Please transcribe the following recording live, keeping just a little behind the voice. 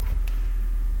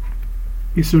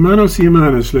Mis hermanos y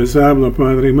hermanas, les habla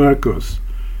Padre Marcos,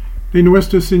 de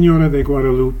Nuestra Señora de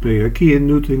Guadalupe, aquí en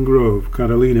Newton Grove,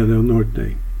 Carolina del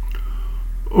Norte.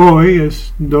 Hoy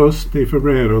es 2 de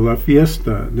febrero, la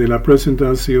fiesta de la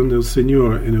Presentación del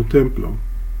Señor en el templo.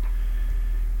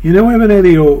 Y en el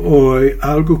Evangelio hoy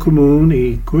algo común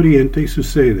y corriente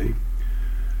sucede.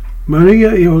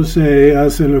 María y José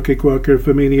hacen lo que cualquier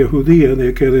familia judía de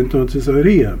aquel entonces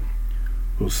haría,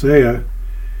 o sea,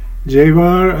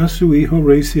 llevar a su hijo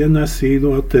recién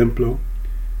nacido al templo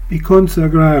y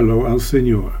consagrarlo al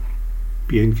Señor.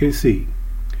 Bien que sí.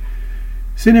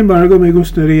 Sin embargo, me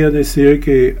gustaría decir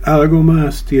que algo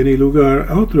más tiene lugar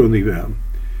a otro nivel,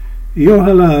 y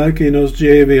ojalá que nos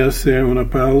lleve a hacer una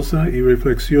pausa y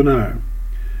reflexionar.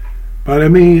 Para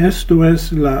mí esto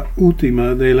es la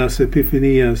última de las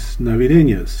epifanías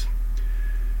navideñas.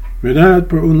 ¿Verdad?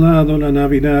 Por un lado, la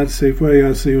Navidad se fue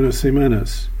hace unas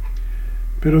semanas,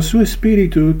 pero su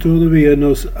espíritu todavía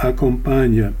nos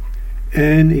acompaña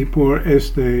en y por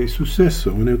este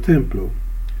suceso en el templo.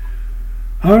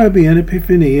 Ahora bien,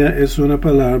 epifanía es una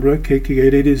palabra que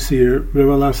quiere decir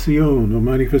revelación o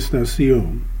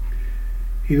manifestación.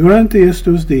 Y durante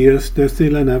estos días, desde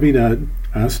la Navidad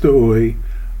hasta hoy,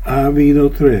 ha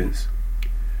habido 3.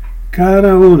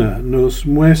 Cada una nos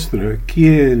muestra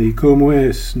quién y cómo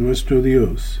es nuestro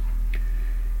Dios.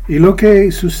 Y lo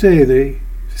que sucede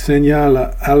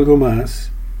señala algo más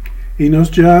y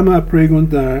nos llama a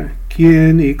preguntar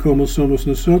quién y cómo somos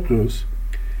nosotros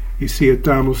y si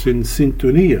estamos en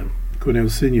sintonía con el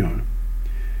Señor.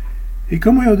 Y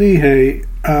como yo dije,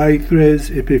 hay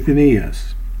 3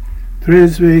 epifanías,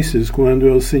 3 veces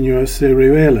cuando el Señor se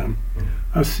revela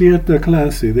a cierta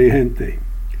clase de gente.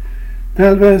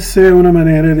 Tal vez sea una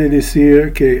manera de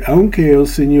decir que aunque el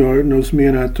Señor nos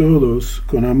mira a todos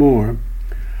con amor,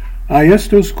 hay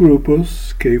estos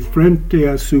grupos que frente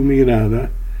a su mirada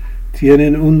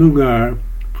tienen un lugar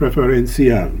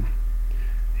preferencial.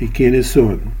 ¿Y quiénes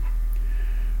son?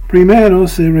 Primero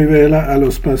se revela a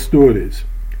los pastores,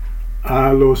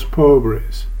 a los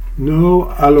pobres, no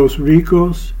a los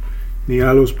ricos, ni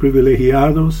a los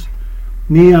privilegiados,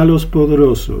 ni a los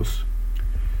poderosos,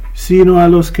 sino a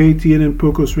los que tienen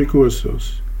pocos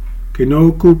recursos, que no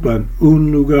ocupan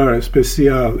un lugar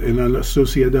especial en la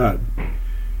sociedad.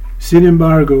 Sin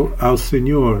embargo, al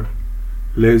Señor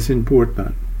les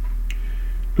importan.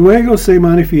 Luego se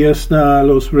manifiesta a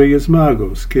los reyes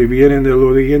magos que vienen del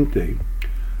oriente,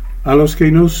 a los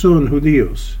que no son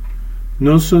judíos,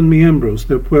 no son miembros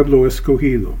del pueblo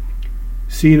escogido,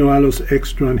 sino a los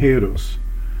extranjeros,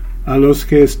 a los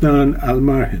que están al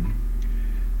margen.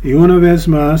 Y una vez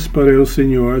más para el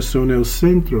Señor son el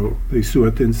centro de su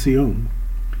atención.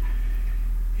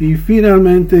 Y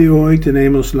finalmente hoy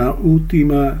tenemos la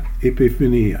última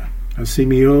epifanía, a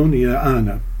Simeón y a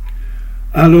Ana,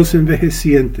 a los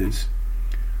envejecientes,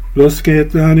 los que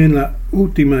están en la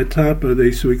última etapa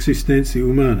de su existencia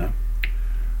humana,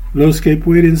 los que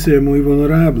pueden ser muy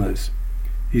vulnerables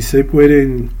y se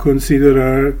pueden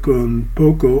considerar con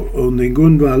poco o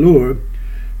ningún valor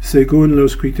según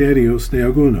los criterios de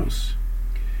algunos.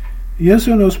 Y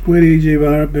eso nos puede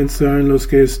llevar a pensar en los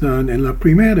que están en la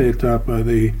primera etapa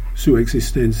de su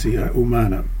existencia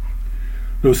humana,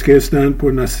 los que están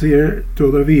por nacer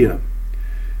todavía,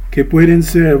 que pueden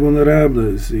ser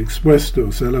vulnerables y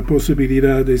expuestos a la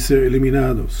posibilidad de ser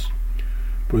eliminados,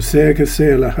 por sea que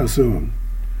sea la razón.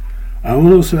 A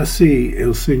unos así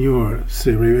el Señor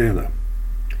se revela.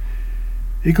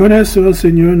 Y con eso el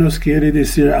Señor nos quiere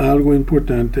decir algo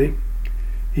importante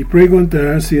y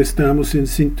preguntar si estamos en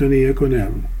sintonía con Él.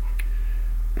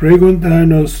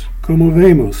 Preguntarnos cómo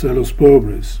vemos a los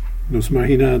pobres, los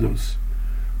marginados,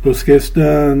 los que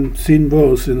están sin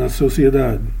voz en la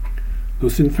sociedad,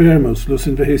 los enfermos, los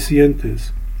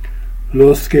envejecientes,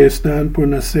 los que están por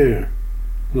nacer,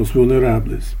 los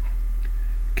vulnerables.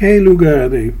 ¿Qué lugar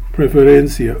de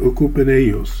preferencia ocupan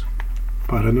ellos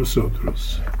para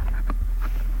nosotros?